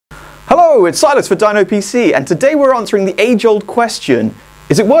Hello, it's Silas for DinoPC, and today we're answering the age-old question,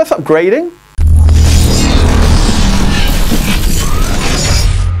 is it worth upgrading?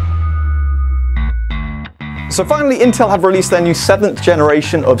 So finally, Intel have released their new 7th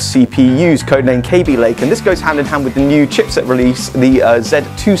generation of CPUs, codenamed Kaby Lake, and this goes hand in hand with the new chipset release, the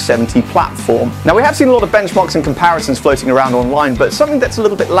Z270 platform. Now, we have seen a lot of benchmarks and comparisons floating around online, but something that's a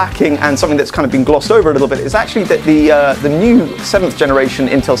little bit lacking and something that's kind of been glossed over a little bit is actually that the new 7th generation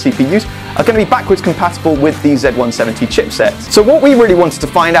Intel CPUs are going to be backwards compatible with the Z170 chipset. So what we really wanted to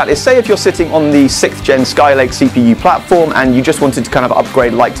find out is, say if you're sitting on the 6th gen Skylake CPU platform and you just wanted to kind of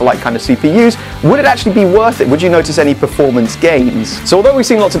upgrade like-to-like kind of CPUs, would it actually be worth it? Would you notice any performance gains? So although we've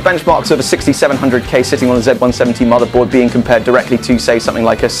seen lots of benchmarks of a 6700K sitting on a Z170 motherboard being compared directly to, say, something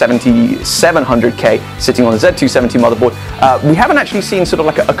like a 7700K sitting on a Z270 motherboard, we haven't actually seen sort of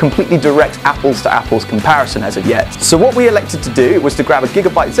like a completely direct apples-to-apples comparison as of yet. So what we elected to do was to grab a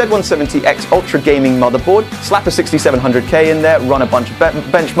Gigabyte Z170X Ultra Gaming motherboard, slap a 6700K in there, run a bunch of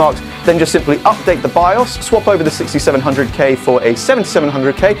benchmarks, then just simply update the BIOS, swap over the 6700K for a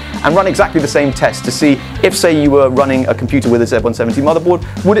 7700K, and run exactly the same test to see if, say, you were running a computer with a Z170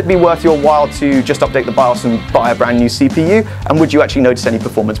 motherboard, would it be worth your while to just update the BIOS and buy a brand new CPU, and would you actually notice any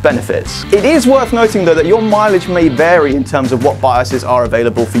performance benefits? It is worth noting, though, that your mileage may vary in terms of what BIOSes are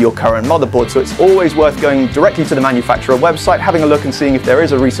available for your current motherboard, so it's always worth going directly to the manufacturer website, having a look and seeing if there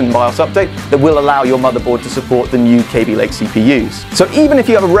is a recent BIOS update that will allow your motherboard to support the new Kaby Lake CPUs. So even if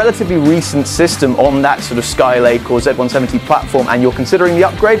you have a relatively recent system on that sort of Skylake or Z170 platform and you're considering the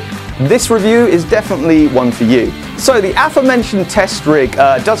upgrade, this review is definitely one for you. So the aforementioned test rig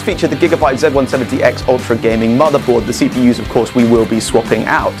does feature the Gigabyte Z170X Ultra Gaming motherboard. The CPUs, of course, we will be swapping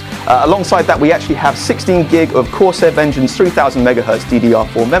out. Alongside that, we actually have 16 gig of Corsair Vengeance 3000 MHz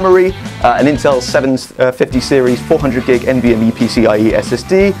DDR4 memory, an Intel 750 series 400 gig NVMe PCIe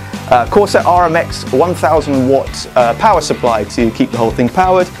SSD, Corsair RMX 1000 watt power supply to keep the whole thing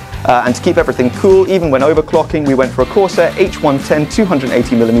powered. And to keep everything cool, even when overclocking, we went for a Corsair H110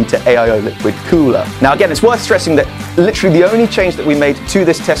 280mm AIO liquid cooler. Now again, it's worth stressing that literally the only change that we made to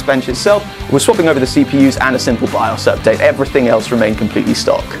this test bench itself was swapping over the CPUs and a simple BIOS update. Everything else remained completely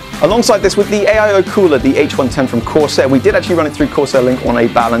stock. Alongside this, with the AIO cooler, the H110 from Corsair, we did actually run it through Corsair Link on a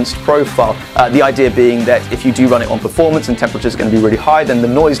balanced profile. The idea being that if you do run it on performance and temperatures are going to be really high, then the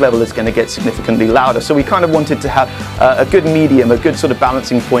noise level is going to get significantly louder. So we kind of wanted to have a good medium, a good sort of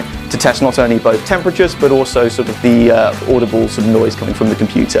balancing point to test not only both temperatures but also sort of the audible sort of noise coming from the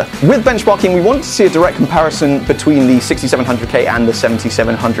computer. With benchmarking, we wanted to see a direct comparison between the 6700K and the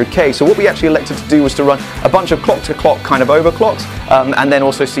 7700K. So what we actually elected to do was to run a bunch of clock-to-clock kind of overclocks and then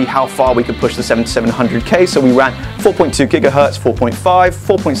also see how far we could push the 7700K. So we ran 4.2 gigahertz, 4.5,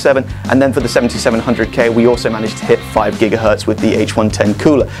 4.7, and then for the 7700K we also managed to hit 5 gigahertz with the H110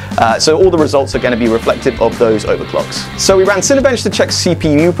 cooler. So all the results are going to be reflective of those overclocks. So we ran Cinebench to check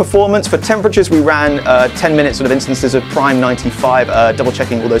CPU performance. For temperatures, we ran 10-minute sort of instances of Prime 95, double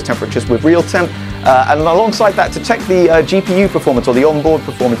checking all those temperatures with real temp. And alongside that, to check the GPU performance or the onboard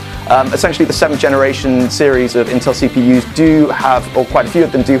performance, essentially the 7th generation series of Intel CPUs do have, or quite a few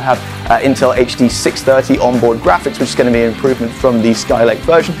of them do have, Intel HD 630 onboard graphics, which is going to be an improvement from the Skylake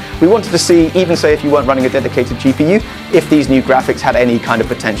version. We wanted to see, even say if you weren't running a dedicated GPU, if these new graphics had any kind of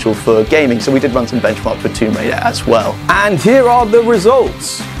potential for gaming. So we did run some benchmarks for Tomb Raider as well. And here are the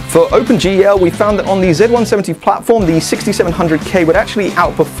results. For OpenGL, we found that on the Z170 platform, the 6700K would actually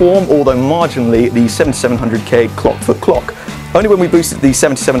outperform, although marginally, the 7700K clock for clock. Only when we boosted the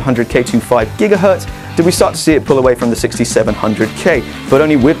 7700K to 5 gigahertz did we start to see it pull away from the 6700K, but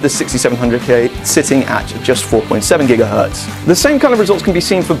only with the 6700K sitting at just 4.7 gigahertz. The same kind of results can be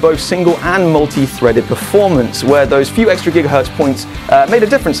seen for both single and multi-threaded performance, where those few extra gigahertz points made a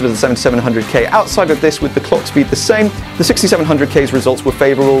difference with the 7700K. Outside of this, with the clock speed the same, the 6700K's results were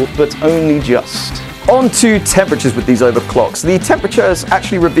favorable, but only just. On to temperatures with these overclocks. The temperatures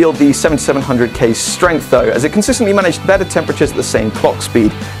actually revealed the 7700K's strength though, as it consistently managed better temperatures at the same clock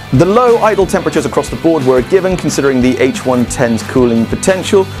speed. The low idle temperatures across the board were a given considering the H110's cooling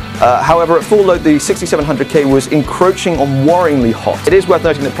potential. However, at full load, the 6700K was encroaching on worryingly hot. It is worth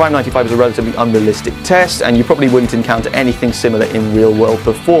noting that Prime 95 is a relatively unrealistic test, and you probably wouldn't encounter anything similar in real-world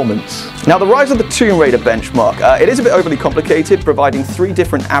performance. Now, the rise of the Tomb Raider benchmark, it is a bit overly complicated, providing 3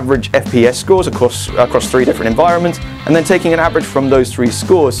 different average FPS scores across 3 different environments, and then taking an average from those 3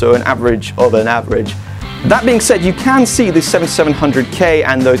 scores, so an average of an average. That being said, you can see the 7700K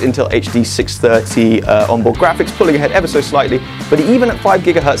and those Intel HD 630 onboard graphics pulling ahead ever so slightly, but even at 5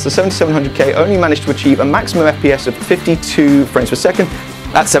 GHz, the 7700K only managed to achieve a maximum FPS of 52 frames per second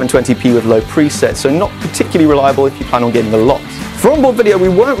at 720p with low presets, so not particularly reliable if you plan on gaming a lot. For onboard video, we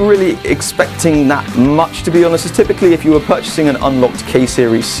weren't really expecting that much, to be honest, as typically if you were purchasing an unlocked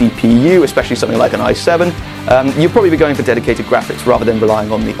K-series CPU, especially something like an i7, you'd probably be going for dedicated graphics rather than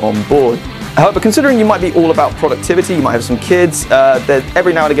relying on the onboard. However, considering you might be all about productivity, you might have some kids that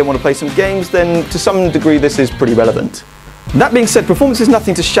every now and again want to play some games, then to some degree this is pretty relevant. That being said, performance is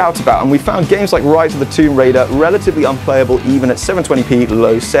nothing to shout about, and we found games like Rise of the Tomb Raider relatively unplayable even at 720p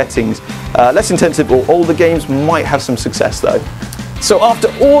low settings. Less intensive or older games might have some success though. So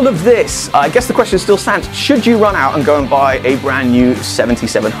after all of this, I guess the question still stands, should you run out and go and buy a brand new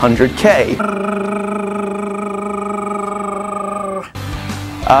 7700K?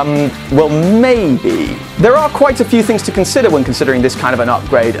 Well, maybe. There are quite a few things to consider when considering this kind of an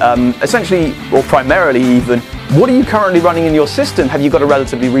upgrade. Essentially, or primarily even, what are you currently running in your system? Have you got a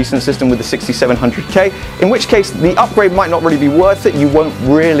relatively recent system with the 6700K? In which case, the upgrade might not really be worth it. You won't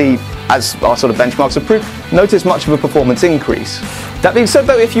really, as our sort of benchmarks have proved, notice much of a performance increase. That being said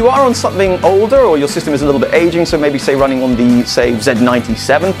though, if you are on something older or your system is a little bit aging, so maybe say running on the, say,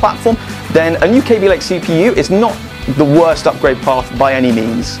 Z97 platform, then a new Kaby Lake CPU is not the worst upgrade path by any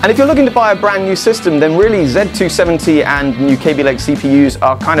means. And if you're looking to buy a brand new system, then really Z270 and new Kaby Lake CPUs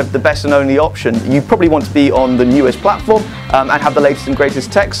are kind of the best and only option. You probably want to be on the newest platform and have the latest and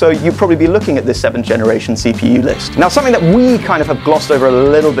greatest tech, so you'd probably be looking at this 7th generation CPU list. Now, something that we kind of have glossed over a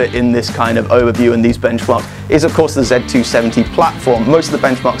little bit in this kind of overview and these benchmarks is of course the Z270 platform. Most of the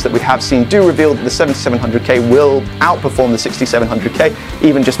benchmarks that we have seen do reveal that the 7700K will outperform the 6700K,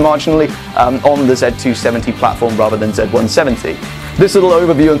 even just marginally, on the Z270 platform rather than Z170. This little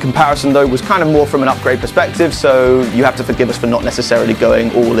overview and comparison though was kind of more from an upgrade perspective, so you have to forgive us for not necessarily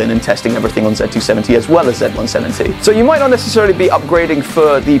going all in and testing everything on Z270 as well as Z170. So you might not necessarily be upgrading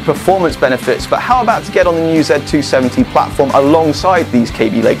for the performance benefits, but how about to get on the new Z270 platform alongside these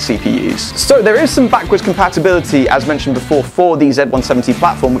Kaby Lake CPUs? So there is some backwards compatibility, as mentioned before, for the Z170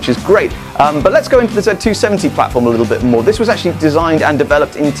 platform, which is great. But let's go into the Z270 platform a little bit more. This was actually designed and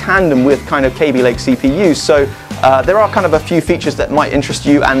developed in tandem with kind of Kaby Lake CPUs, so there are kind of a few features that might interest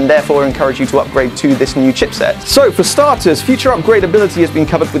you and therefore encourage you to upgrade to this new chipset. So for starters, future upgradability has been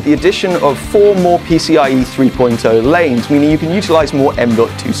covered with the addition of 4 more PCIe 3.0 lanes, meaning you can utilize more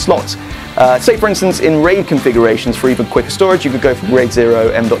M.2 slots. Say for instance in RAID configurations for even quicker storage, you could go for RAID 0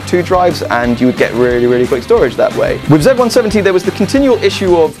 M.2 drives and you would get really quick storage that way. With Z170 there was the continual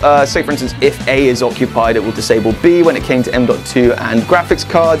issue of, say for instance, if A is occupied it will disable B when it came to M.2 and graphics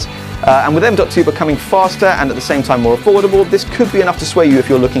cards. And with M.2 becoming faster and at the same time more affordable, this could be enough to sway you if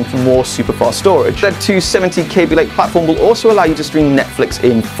you're looking for more super fast storage. The Z270 Kaby Lake platform will also allow you to stream Netflix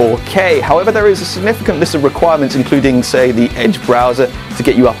in 4K. However, there is a significant list of requirements, including, say, the Edge browser to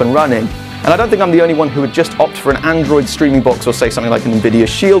get you up and running. And I don't think I'm the only one who would just opt for an Android streaming box or say something like an Nvidia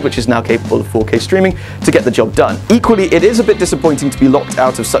Shield, which is now capable of 4K streaming, to get the job done. Equally, it is a bit disappointing to be locked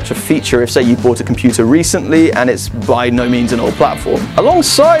out of such a feature if, say, you bought a computer recently and it's by no means an old platform.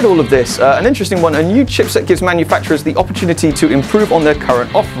 Alongside all of this, an interesting one, a new chipset gives manufacturers the opportunity to improve on their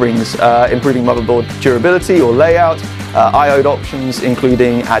current offerings, improving motherboard durability or layout, I/O options,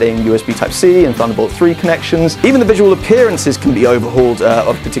 including adding USB Type-C and Thunderbolt 3 connections. Even the visual appearances can be overhauled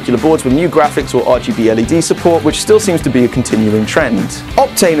of particular boards with new graphics or RGB LED support, which still seems to be a continuing trend.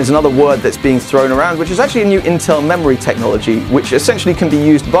 Optane is another word that's being thrown around, which is actually a new Intel memory technology, which essentially can be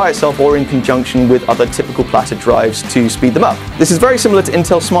used by itself or in conjunction with other typical platter drives to speed them up. This is very similar to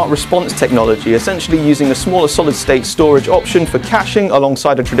Intel Smart Response technology, essentially using a smaller solid-state storage option for caching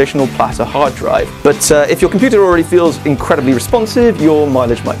alongside a traditional platter hard drive. But if your computer already feels incredibly responsive, your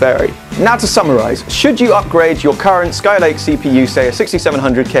mileage might vary. Now to summarize, should you upgrade your current Skylake CPU, say a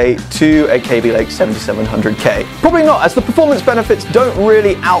 6700K, to a Kaby Lake 7700K? Probably not, as the performance benefits don't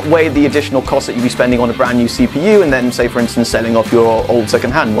really outweigh the additional cost that you'd be spending on a brand new CPU and then, say for instance, selling off your old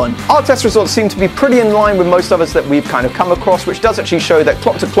second-hand one. Our test results seem to be pretty in line with most others that we've kind of come across, which does actually show that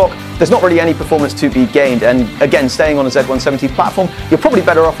clock to clock, there's not really any performance to be gained. And again, staying on a Z170 platform, you're probably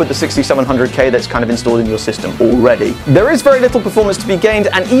better off with the 6700K that's kind of installed in your system already. There is very little performance to be gained,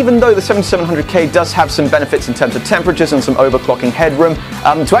 and even though the 7700K does have some benefits in terms of temperatures and some overclocking headroom,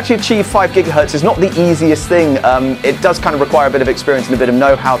 to actually achieve 5 GHz is not the easiest thing. It does kind of require a bit of experience and a bit of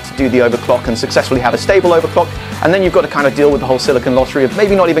know-how to do the overclock and successfully have a stable overclock, and then you've got to kind of deal with the whole silicon lottery of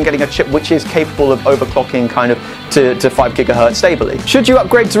maybe not even getting a chip which is capable of overclocking kind of to 5 GHz stably. Should you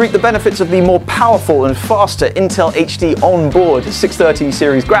upgrade to reap the benefits of the more powerful and faster Intel HD onboard 630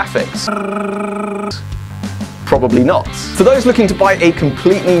 series graphics? Probably not. For those looking to buy a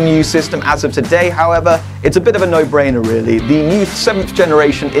completely new system as of today, however, it's a bit of a no-brainer really. The new 7th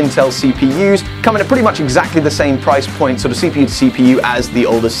generation Intel CPUs come in at pretty much exactly the same price point, sort of CPU to CPU, as the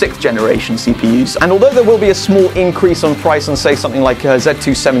older 6th generation CPUs. And although there will be a small increase on price on, say, something like a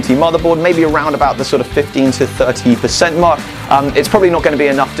Z270 motherboard, maybe around about the sort of 15 to 30% mark, it's probably not going to be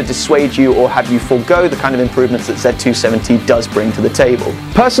enough to dissuade you or have you forego the kind of improvements that Z270 does bring to the table.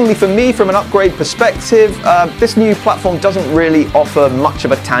 Personally, for me, from an upgrade perspective, this new platform doesn't really offer much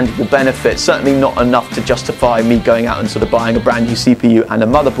of a tangible benefit, certainly not enough to justify me going out and sort of buying a brand new CPU and a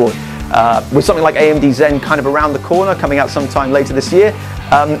motherboard. With something like AMD Zen kind of around the corner, coming out sometime later this year,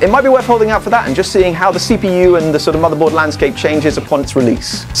 it might be worth holding out for that and just seeing how the CPU and the sort of motherboard landscape changes upon its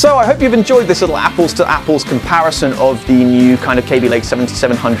release. So I hope you've enjoyed this little apples to apples comparison of the new kind of Kaby Lake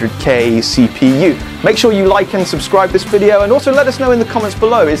 7700K CPU. Make sure you like and subscribe this video, and also let us know in the comments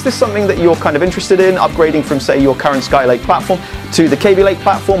below, is this something that you're kind of interested in, upgrading from, say, your current Skylake platform to the Kaby Lake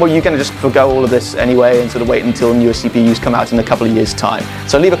platform, or are you going to just forgo all of this anyway and sort of wait until newer CPUs come out in a couple of years' time?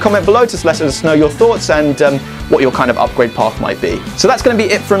 So leave a comment below to let us know your thoughts and what your kind of upgrade path might be. So that's going to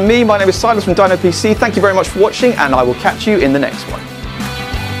be it from me. My name is Silas from DinoPC. Thank you very much for watching, and I will catch you in the next one.